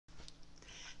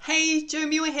Hey, Joe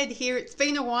Muirhead here. It's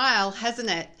been a while,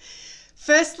 hasn't it?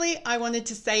 Firstly, I wanted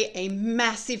to say a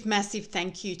massive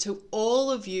thank you to all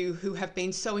of you who have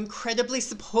been so incredibly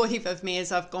supportive of me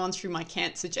as I've gone through my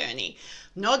cancer journey.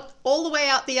 Not all the way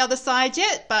out the other side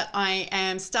yet, but I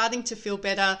am starting to feel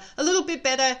better, a little bit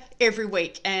better every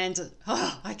week. And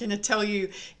I can tell you,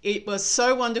 it was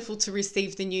so wonderful to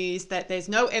receive the news that there's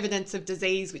no evidence of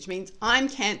disease, which means I'm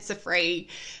cancer-free,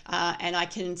 and I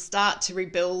can start to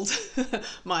rebuild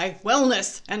my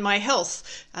wellness and my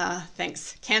health,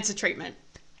 thanks cancer treatment.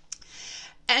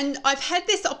 And I've had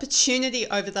this opportunity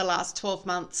over the last 12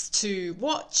 months to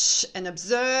watch and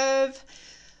observe,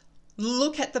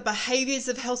 look at the behaviours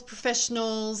of health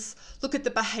professionals, look at the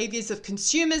behaviours of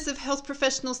consumers of health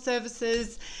professional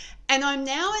services. And I'm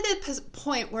now at a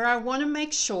point where I want to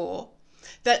make sure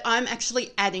that I'm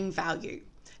actually adding value.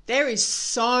 There is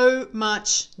so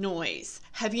much noise.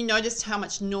 Have you noticed how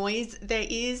much noise there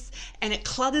is? And it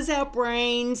clutters our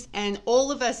brains, and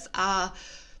all of us are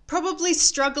probably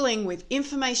struggling with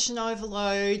information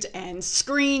overload and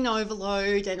screen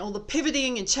overload and all the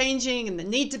pivoting and changing and the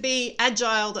need to be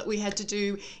agile that we had to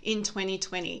do in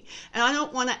 2020. And I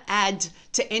don't want to add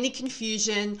to any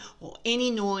confusion or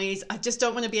any noise. I just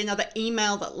don't want to be another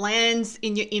email that lands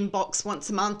in your inbox once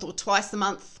a month or twice a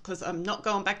month, because I'm not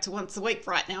going back to once a week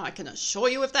right now, I can assure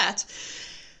you of that.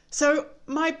 So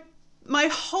my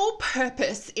whole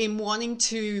purpose in wanting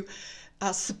to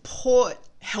support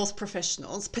health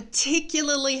professionals,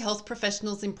 particularly health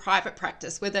professionals in private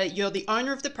practice, whether you're the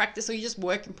owner of the practice or you just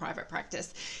work in private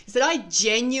practice, is that I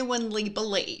genuinely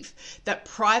believe that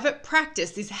private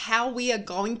practice is how we are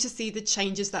going to see the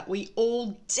changes that we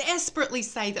all desperately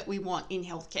say that we want in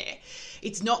healthcare.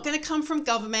 It's not going to come from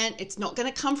government. It's not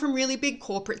going to come from really big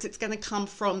corporates. It's going to come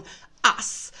from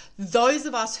us, those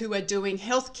of us who are doing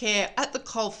healthcare at the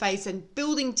coalface and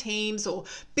building teams or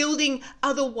building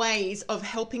other ways of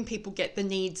helping people get the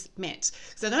needs met.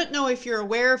 So I don't know if you're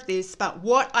aware of this, but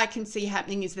what I can see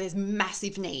happening is there's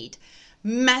massive need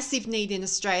in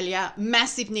Australia,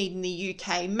 massive need in the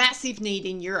UK, massive need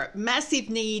in Europe, massive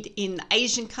need in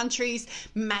Asian countries,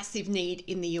 massive need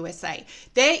in the USA.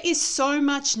 There is so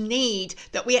much need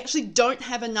that we actually don't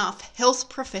have enough health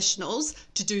professionals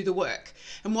to do the work.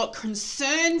 And what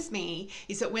concerns me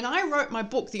is that when I wrote my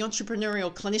book, The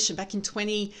Entrepreneurial Clinician, back in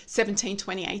 2017,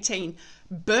 2018,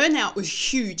 burnout was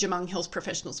huge among health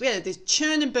professionals. We had this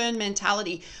churn and burn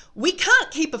mentality. We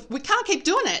can't keep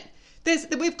doing it.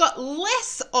 We've got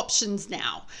less options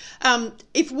now.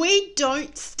 If we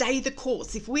don't stay the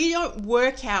course, if we don't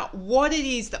work out what it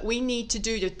is that we need to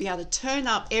do to be able to turn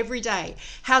up every day,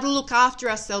 how to look after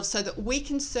ourselves so that we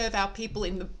can serve our people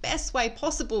in the best way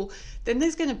possible, then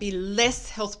there's going to be less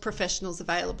health professionals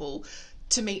available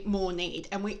to meet more need.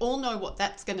 And we all know what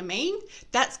that's going to mean.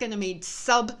 That's going to mean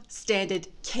substandard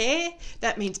care.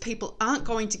 That means people aren't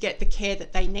going to get the care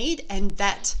that they need, and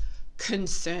that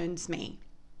concerns me.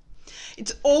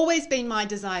 It's always been my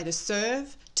desire to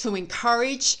serve, to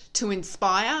encourage, to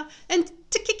inspire, and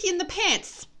to kick you in the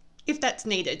pants if that's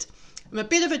needed. I'm a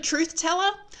bit of a truth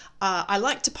teller. I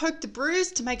like to poke the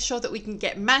bruise to make sure that we can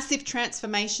get massive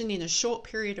transformation in a short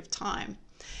period of time.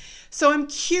 So I'm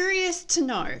curious to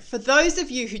know, for those of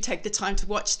you who take the time to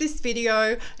watch this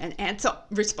video and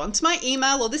respond to my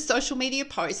email or this social media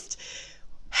post,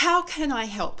 how can I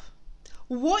help?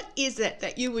 What is it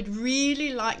that you would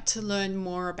really like to learn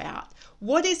more about?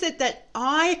 What is it that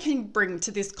I can bring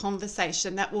to this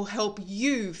conversation that will help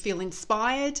you feel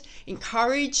inspired,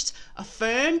 encouraged,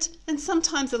 affirmed, and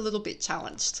sometimes a little bit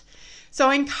challenged? So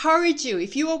I encourage you,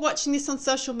 if you are watching this on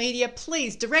social media,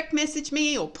 please direct message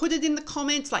me or put it in the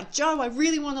comments like, Joe, I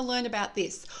really want to learn about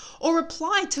this. Or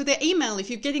reply to their email if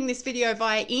you're getting this video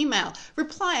via email.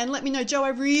 Reply and let me know, Joe, I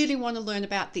really want to learn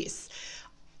about this.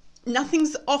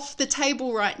 Nothing's off the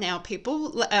table right now,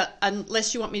 people,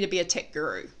 unless you want me to be a tech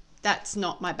guru. That's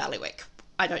not my bailiwick.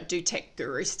 I don't do tech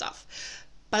guru stuff.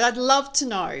 But I'd love to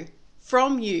know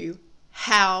from you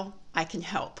how I can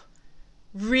help.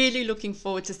 Really looking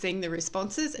forward to seeing the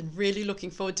responses and really looking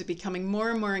forward to becoming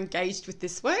more and more engaged with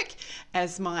this work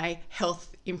as my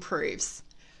health improves.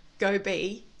 Go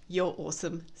be your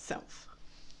awesome self.